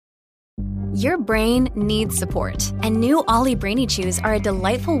Your brain needs support, and new Ollie Brainy Chews are a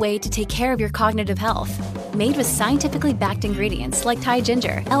delightful way to take care of your cognitive health. Made with scientifically backed ingredients like Thai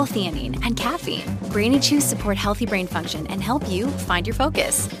ginger, L-theanine, and caffeine, Brainy Chews support healthy brain function and help you find your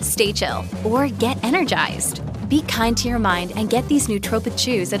focus, stay chill, or get energized. Be kind to your mind and get these nootropic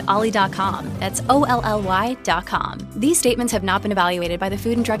chews at ollie.com. That's OLLY.com. These statements have not been evaluated by the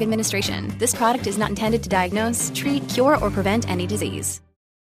Food and Drug Administration. This product is not intended to diagnose, treat, cure, or prevent any disease.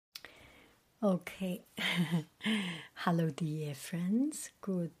 Okay. Hello, dear friends.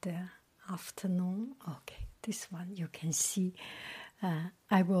 Good afternoon. Okay, this one you can see.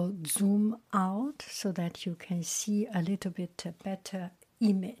 I will zoom out so that you can see a little bit better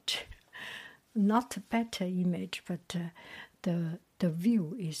image. Not better image, but the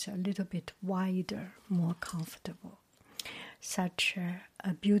view is a little bit wider, more comfortable. Such a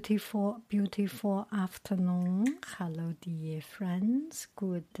beautiful, beautiful afternoon. Hello, dear friends.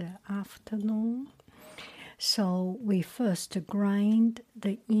 Good afternoon. So we first grind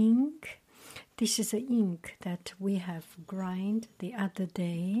the ink. This is the ink that we have grind the other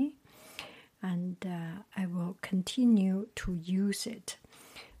day, and I will continue to use it.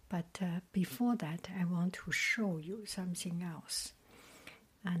 But before that, I want to show you something else.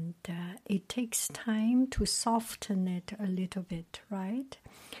 And it takes time to soften it a little bit, right?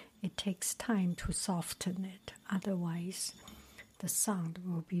 It takes time to soften it. Otherwise, the sound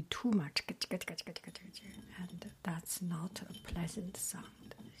will be too much. And that's not a pleasant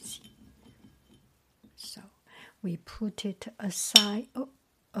sound. See? So we put it aside.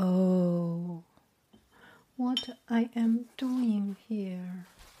 Oh, what I am doing here.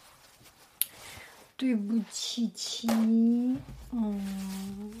 对不起琪，你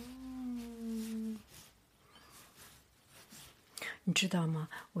知道吗？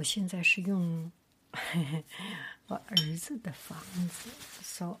我现在是用我儿子的房子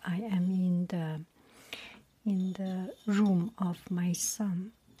 ，so I am in the room of my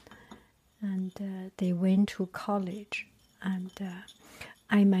son, and they went to college, and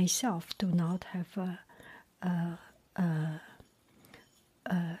I myself do not have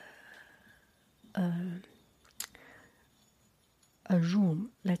a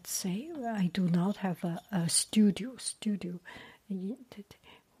room, let's say. I do not have a studio. We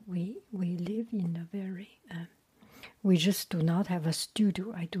live in a very we just do not have a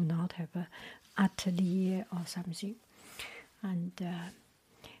studio. I do not have a atelier or something, and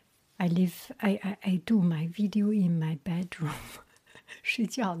I do my video in my bedroom. 睡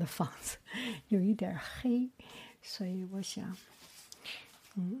觉的房子有一点黑，所以我想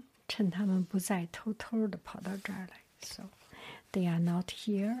趁他们不在，偷偷的跑到这儿来。So they are not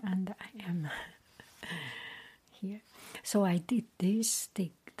here, and I am here. So I did this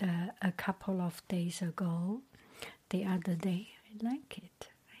a couple of days ago. The other day, I like it.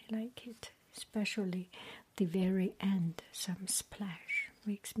 Especially the very end, some splash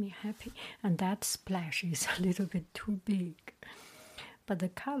makes me happy. And that splash is a little bit too big. But the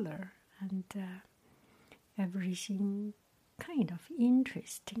color and everything kind of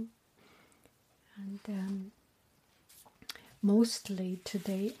interesting. And mostly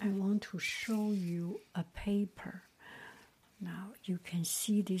today I want to show you a paper. Now you can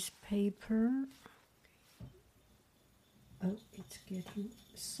see this paper. Oh, it's getting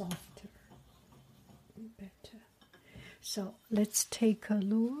softer, better. So let's take a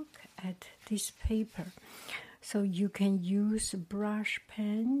look at this paper. So you can use brush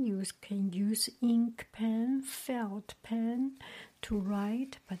pen, you can use ink pen, felt pen to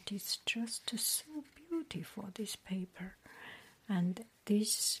write, but it's just so beautiful, this paper. And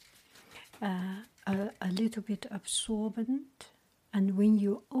this a little bit absorbent, and when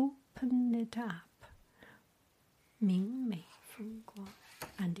you open it up, 明媚风光,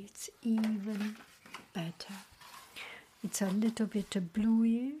 and it's even better. It's a little bit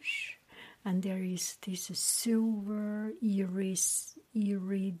bluish, and there is this silver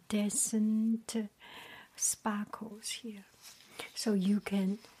iridescent sparkles here. So you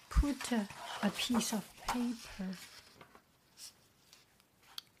can put a piece of paper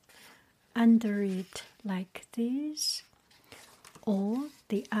under it like this, or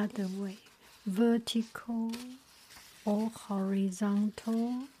the other way, vertical or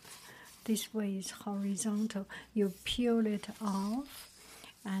horizontal. This way is horizontal. You peel it off,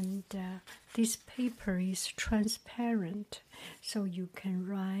 and this paper is transparent, so you can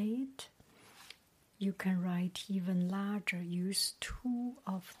write even larger. Use two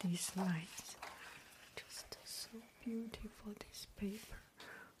of these lines. Just so beautiful, this paper.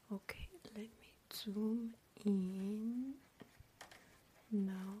 Okay, let me zoom in.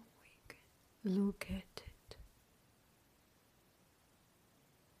 Now we can look at it.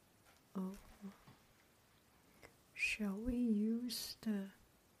 Oh, shall we use the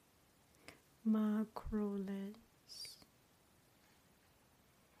macro lens?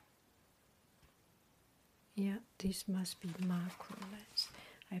 Yeah, this must be macro lens.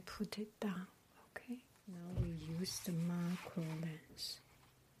 I put it down, okay? Now we use the macro lens.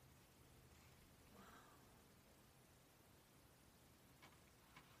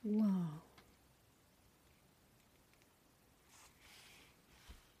 Wow.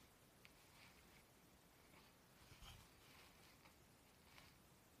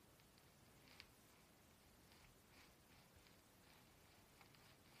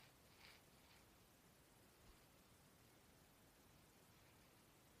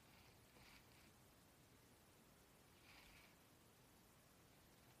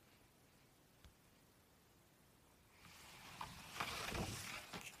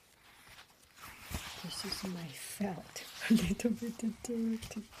 This is my felt, a little bit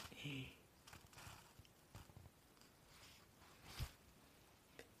dirty.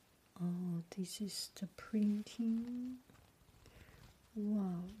 Oh, this is the printing.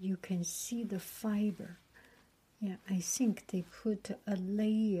 Wow, you can see the fiber. Yeah, I think they put a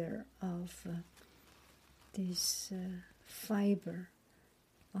layer of this fiber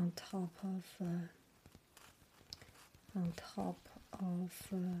on top of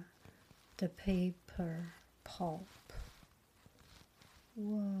the paper pulp.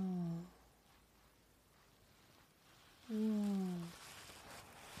 Wow. Wow.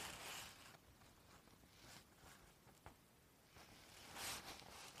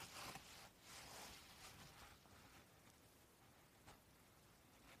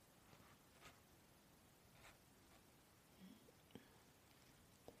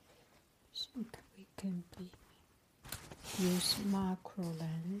 I think we can use macro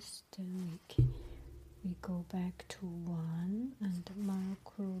lens, then we go back to 1 and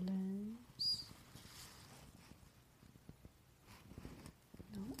macro lens.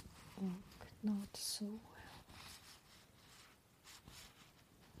 No, work not so well.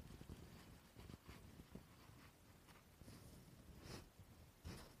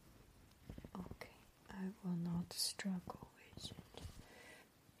 Okay, I will not struggle with it.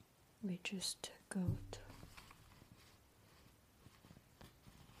 We just go to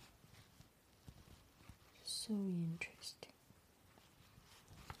so interesting.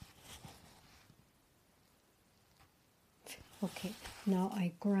 Okay, now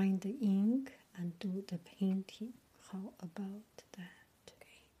I grind the ink and do the painting. How about that?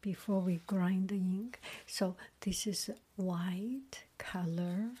 Okay. Before we grind the ink, so this is white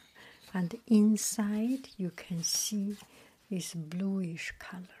color, and inside you can see is bluish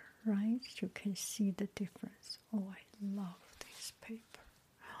color, right? You can see the difference. Oh, I love this paper.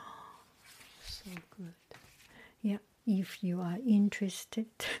 So good. Yeah, if you are interested,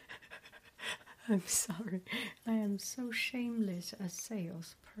 I'm sorry, I am so shameless a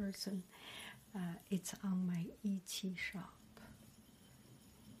salesperson. It's on my Ichi shop.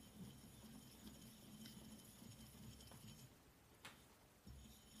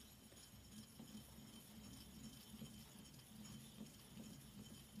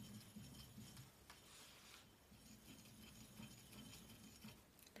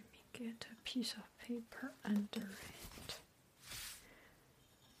 Let me get a piece of paper under it.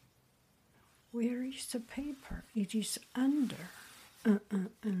 Where is the paper? It is under.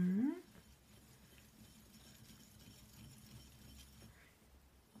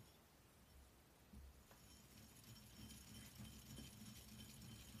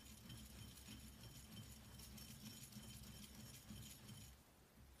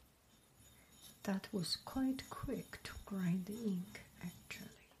 That was quite quick to grind the ink, actually.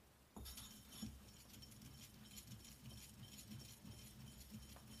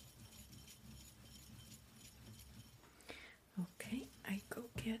 Okay, I go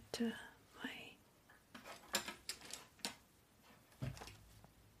get my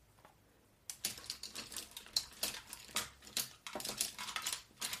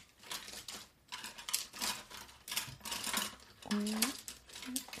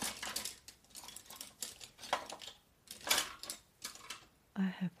I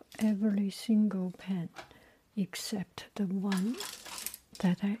have every single pen except the one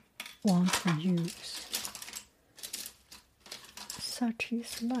that I want to use. Such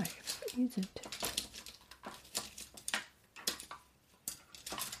is life, isn't it?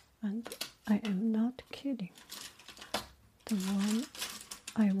 And I am not kidding. The one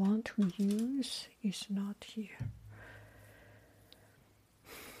I want to use is not here.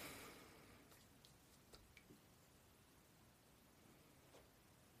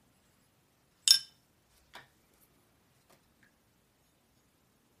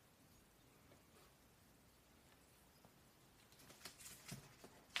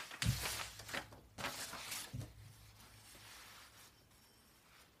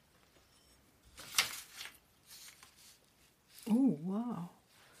 Oh, wow.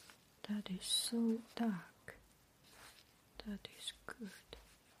 That is so dark. That is good.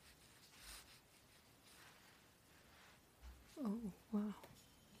 Oh, wow.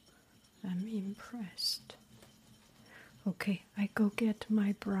 I'm impressed. Okay, I go get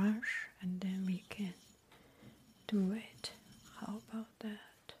my brush and then we can do it. How about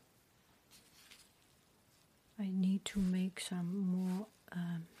that? I need to make some more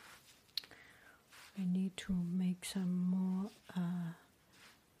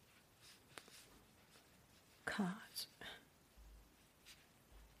cards.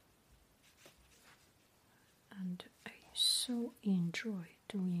 And I so enjoy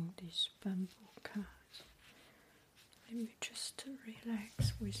doing these bamboo cards. Let me just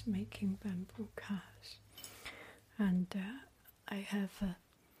relax with making bamboo cards. And I have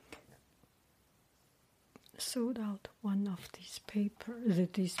sold out one of these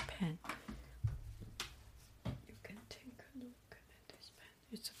this pen. You can take a look at this pen.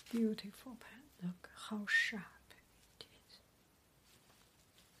 It's a beautiful pen. Look how sharp it is.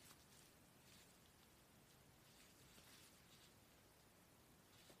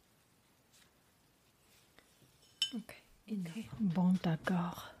 Okay. Bon,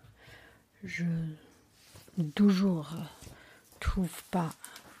 d'accord. Je toujours trouve pas,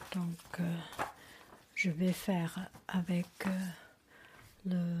 donc je vais faire avec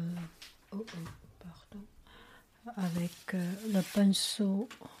avec le pinceau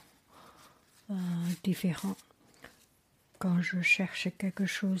différent. Quand je cherche quelque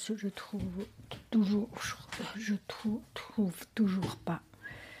chose, je trouve toujours pas.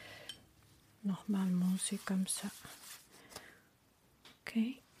 Normalement, c'est comme ça.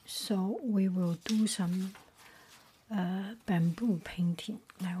 Okay, so we will do some bamboo painting.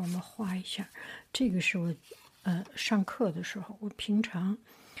 来，我们画一下。这个是我上课的时候，我平常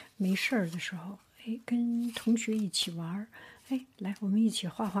没事儿的时候，跟同学一起玩，来，我们一起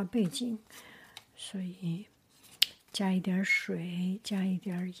画画背景。所以加一点水，加一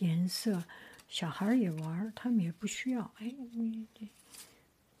点颜色，小孩也玩，他们也不需要。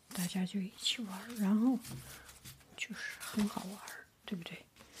大家就一起玩，然后就是很好玩，对不对？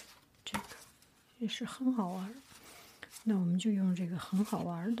这个也是很好玩。那我们就用这个很好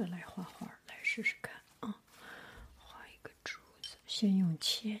玩的来画画，来试试看啊！画一个竹子，先用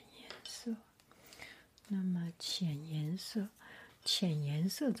浅颜色。那么浅颜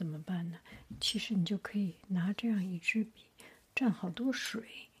色怎么办呢？其实你就可以拿这样一支笔，蘸好多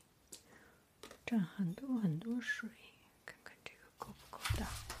水，蘸很多水，看看这个够不够大？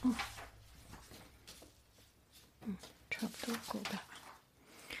差不多够大。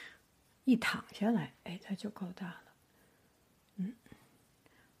一躺下来，它就够大了。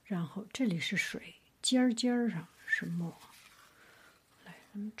然后这里是水，尖儿上是墨。来，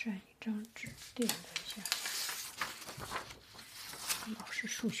咱们蘸一张纸垫了一下。老师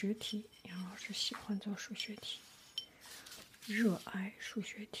数学题，杨老师喜欢做数学题，热爱数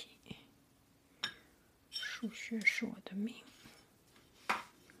学题，数学是我的命。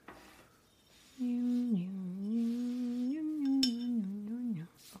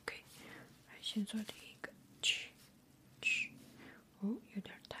OK， 来先做第一个，有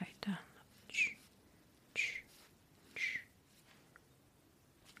点太淡了，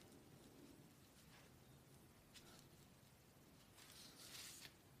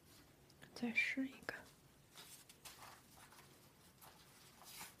再试一个，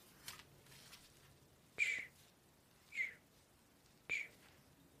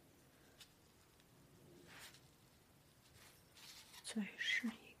再试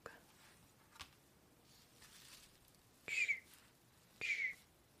一个，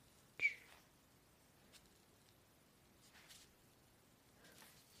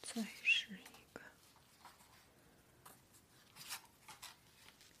再试一个，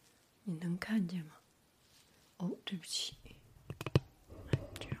你能看见吗？对不起，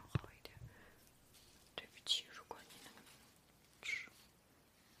这样好一点。对不起，如果你能，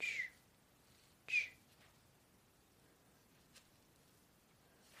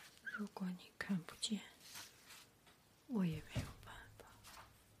如果你看不见，我也没有办法。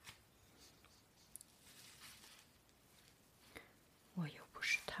我又不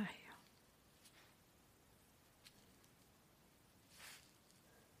是太阳。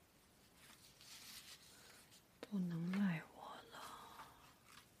不能赖我了。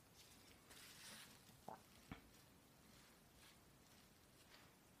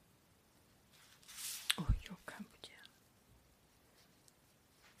又看不见了。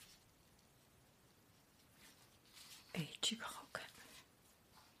这个好看。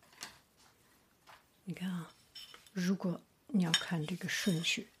你看啊，如果你要看这个顺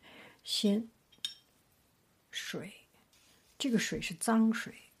序，先水，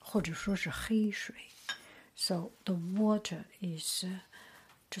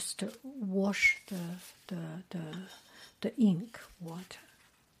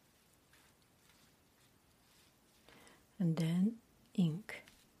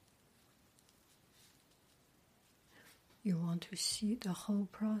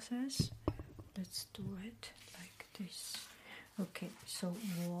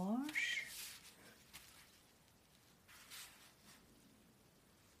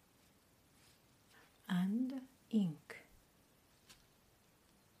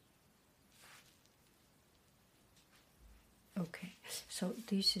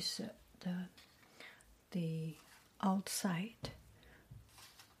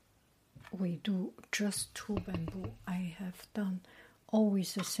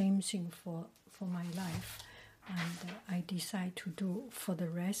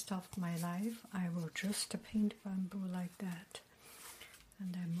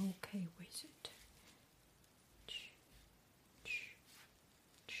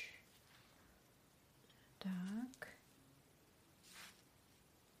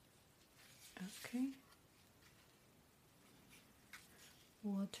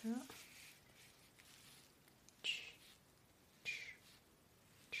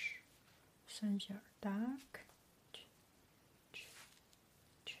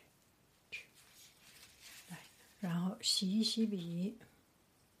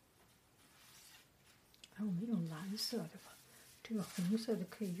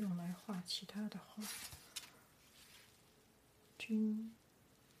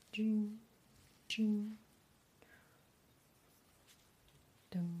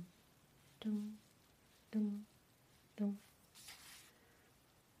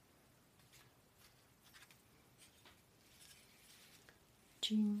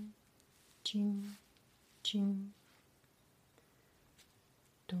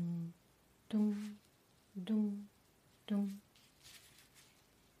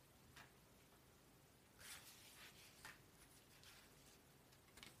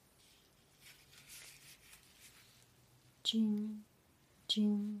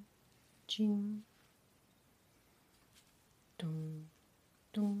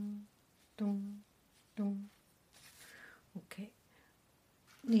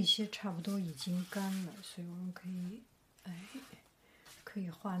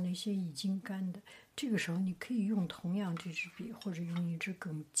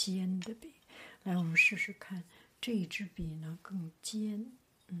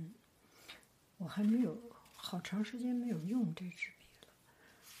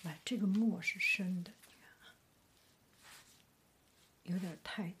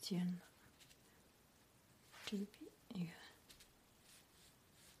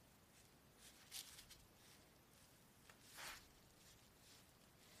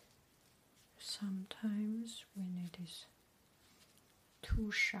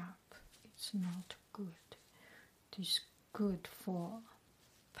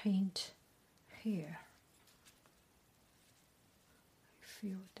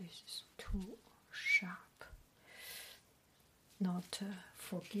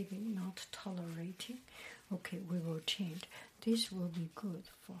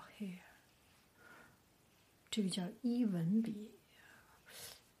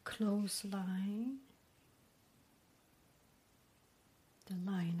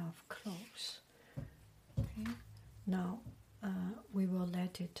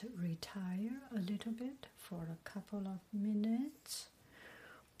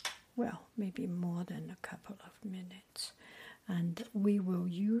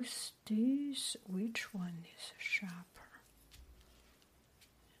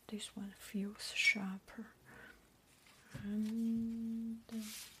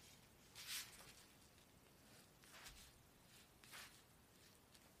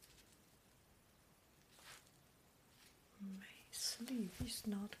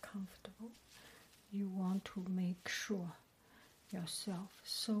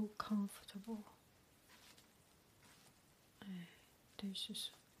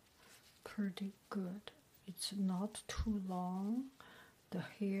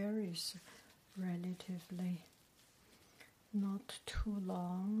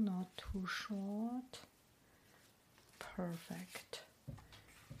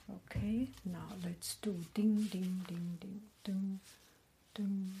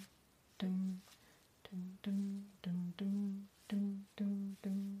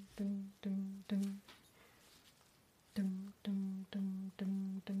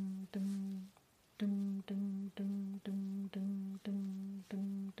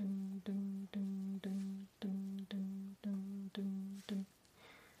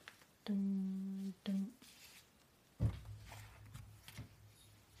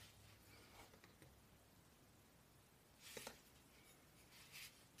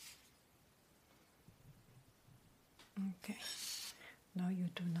 you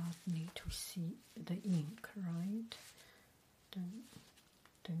do not need to see the ink, right? Dun,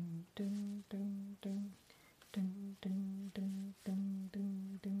 dun, dun, dun, dun, dun, dun, dun, dun,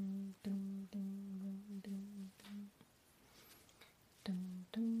 dun, dun, dun, dun, dun, dun. Dun,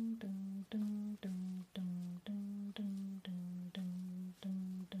 dun, dun, dun, dun, dun, dun, dun, dun, dun, dun,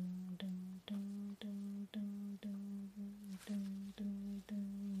 dun, dun, dun, dun, dun, dun, dun,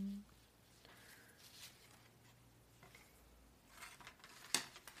 dun.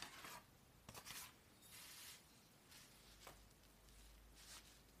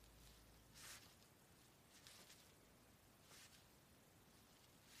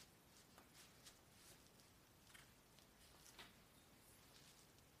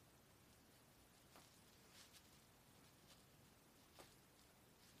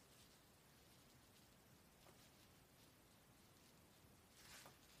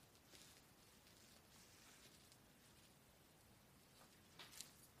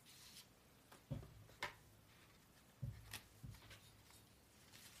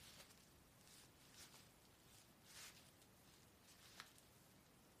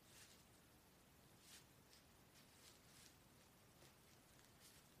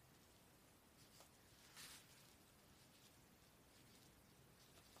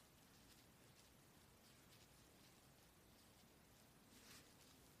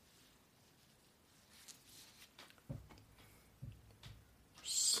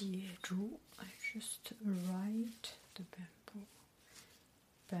 I just write the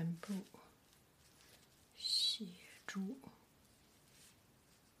bamboo. 写竹.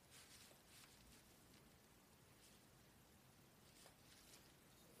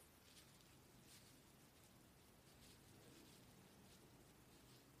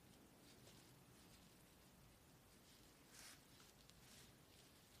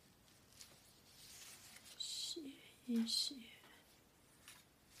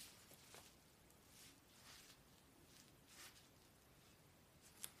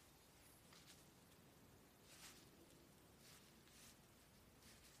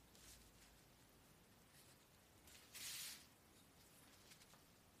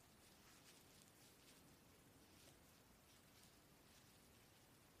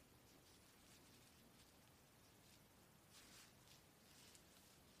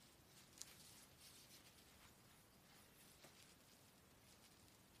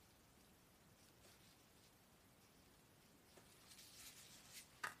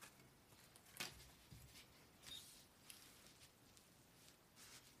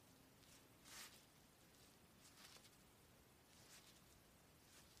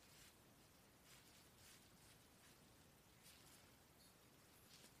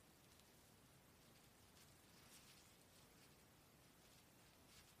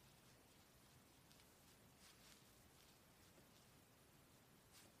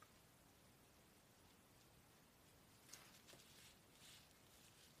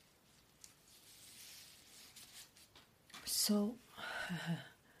 So,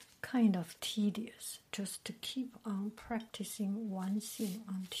 kind of tedious just to keep on practicing one thing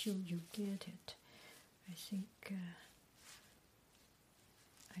until you get it. I think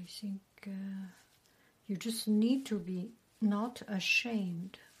you just need to be not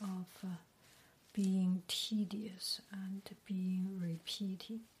ashamed of being tedious and being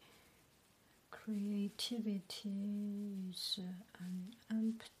repeating. Creativity is an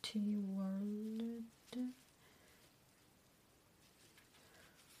empty world.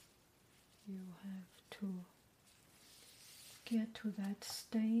 You have to get to that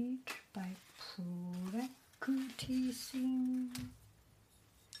stage by practicing.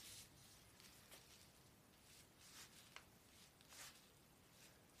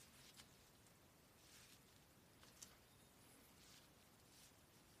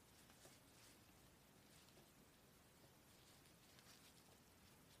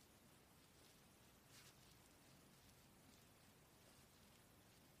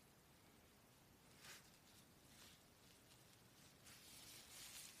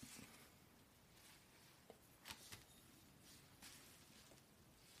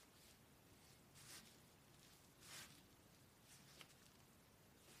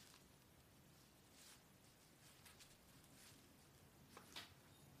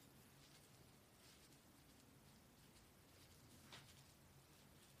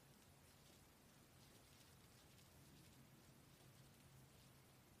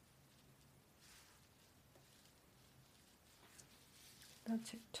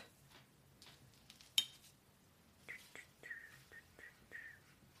 That's it.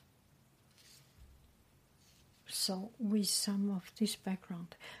 So with some of this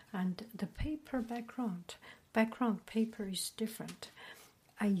background and the paper background paper is different.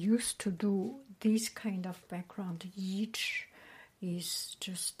 I used to do this kind of background. Each is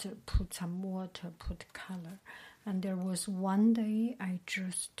just put some water, put color. And there was one day I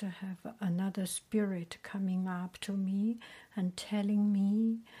just have another spirit coming up to me and telling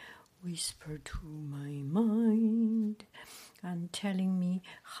me, whisper to my mind, and telling me,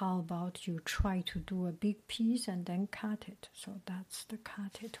 how about you try to do a big piece and then cut it. So that's the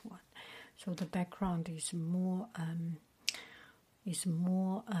cut it one. So the background is more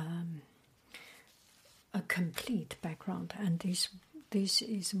a complete background, and this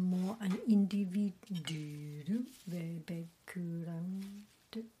is more an individual background.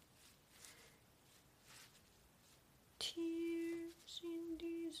 Tears in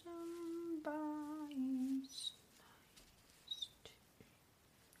December is nice too.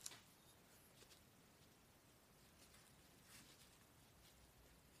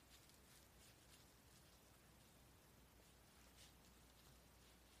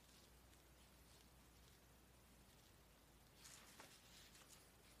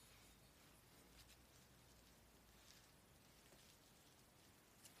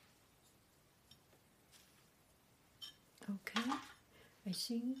 Okay, I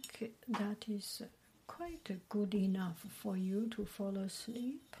think that is quite good enough for you to fall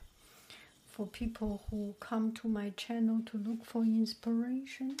asleep. For people who come to my channel to look for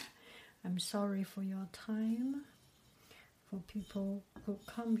inspiration, I'm sorry for your time. For people who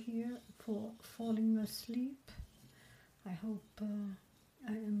come here for falling asleep, I hope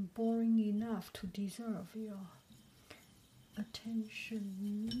I am boring enough to deserve your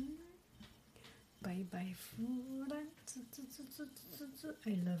attention. Bye bye, food.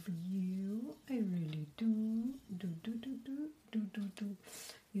 I love you. I really do. Do.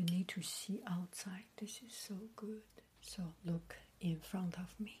 You need to see outside. This is so good. So look in front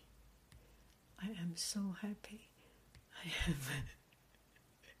of me. I am so happy. I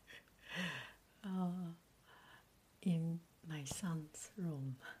am in my son's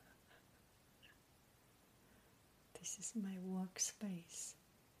room. This is my workspace.